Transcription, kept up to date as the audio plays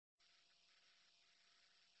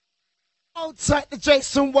Outside the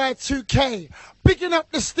Jason Y2K, picking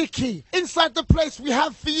up the sticky. Inside the place we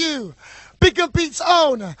have for you, Bigger Beats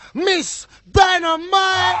own Miss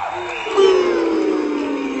Dynamite.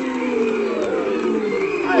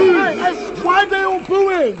 Hey, why are they all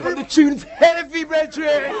booing? And the tune's heavy,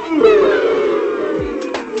 brethren.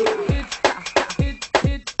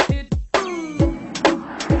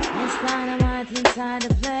 Miss Dynamite inside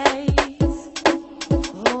the place.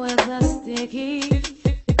 Oh, it's a sticky.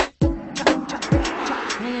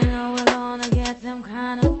 And you know we're gonna get them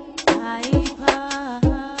kind of hyper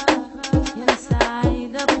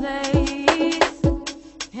inside the place.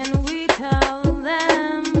 And we tell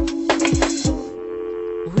them,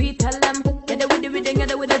 get it with the rhythm,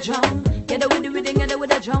 get it with the drum. Get it with the rhythm, get it with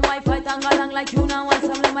the drum. I fight and go along like you now want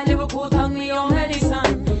some of my lyrical tongue, me already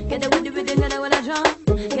son. Get it with the rhythm, get it with the drum.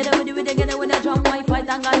 Get it with the rhythm, get it with the drum. I fight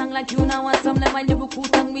and go along like you now want some of my lyrical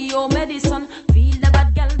tongue, me your medicine. Feel the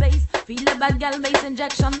bad girl bass, feel the bad girl bass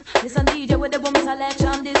injection. Listen DJ with the boom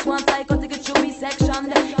selection. This one's psychotic, it should be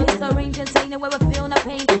section. It's the range insane where we feel the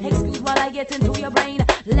pain. Excuse while I get into your brain.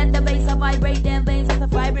 Let the bass vibrate them veins. It's the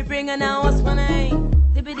vibe bringing out what's funny.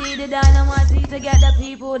 Tippity the dynamite to get the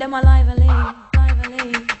people them alive and live.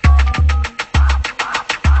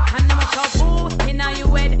 And them a shout boo, in now you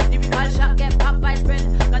wed. The recall shot get popped by spread.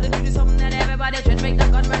 Gotta do something that everybody should make the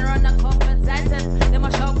gunman run the comfort sentence. Them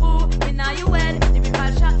a shout boo, in now you wed. The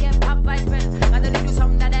recall shot get popped by spread. Gotta do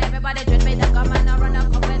something that everybody should make the gunman run the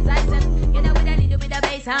comfort sentence. You know with a little bit of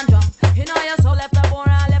bass and drum. You know you so left the bore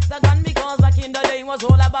and left the gun because back in the day it was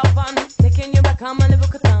all about fun. Taking you back on my little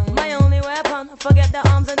tongue. My only weapon. Forget the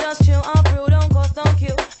arms and just chill. All through, don't cost, don't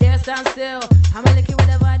kill. There stand still. I'm a licky with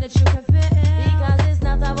a vibe that you can fit. Because it's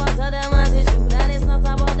not about them attitude. And it's not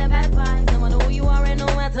about them bad vibes. No matter who you are and no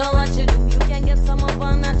matter what you do. You can get some of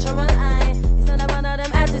a natural eye. It's not about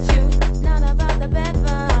them attitude. Not about the bad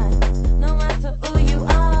vibes. No matter who you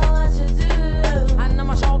are, what you do. And I'm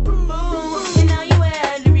a shout boom boom. And now you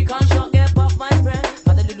wear the recon shot. Get pop my friend.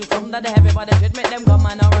 Gotta do something that everybody should make them come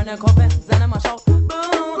and run a couple. And I'm a shout boom.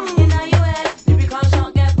 And now you wear the recon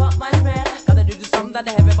shot. Get pop my friend. Gotta do something that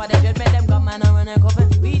everybody should make them come and run a couple.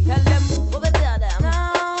 We tell them, what we tell them.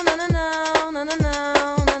 No, no, no, no, no, no, no, no,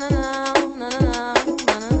 no, no, no, no, no,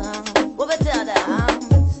 no. What we tell them. I'm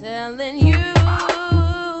telling you,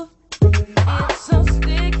 it's a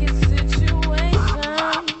sticky situation.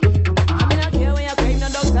 I mean, I care when you crave no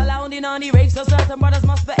dog surrounding on the rave, so certain brothers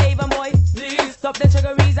must behave, and boy, please stop the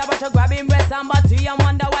triggeries about you grabbing breasts and body and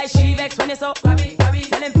wonder why she vexed when it's so grabby.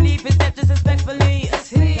 Tell him flee, if step disrespectfully.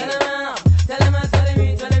 Tell him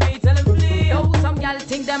tell him flee. Oh, some gal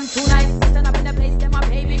think them too nice. Stand up in the place, them a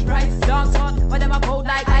baby price. Dogs hot, but them a cold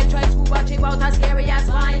like I try to watch it out as scary as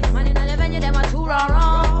fine. Man in the venue, them a too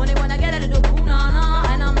raw. When they wanna get it, they do cool no.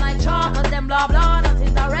 And I'm like chalk, cause them blah blah.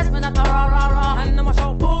 Nothing's the rest, man, not a raw. And I'm a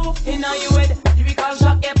shout boo, in now you with. The recall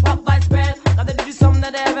shot get popped by spread. Gotta do something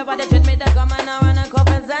that everybody should make the come and run and cup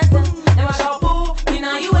and sentence. Them a shout boo, in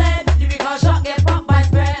now you with. The recall shot get popped by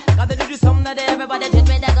spread. Gotta do something that everybody should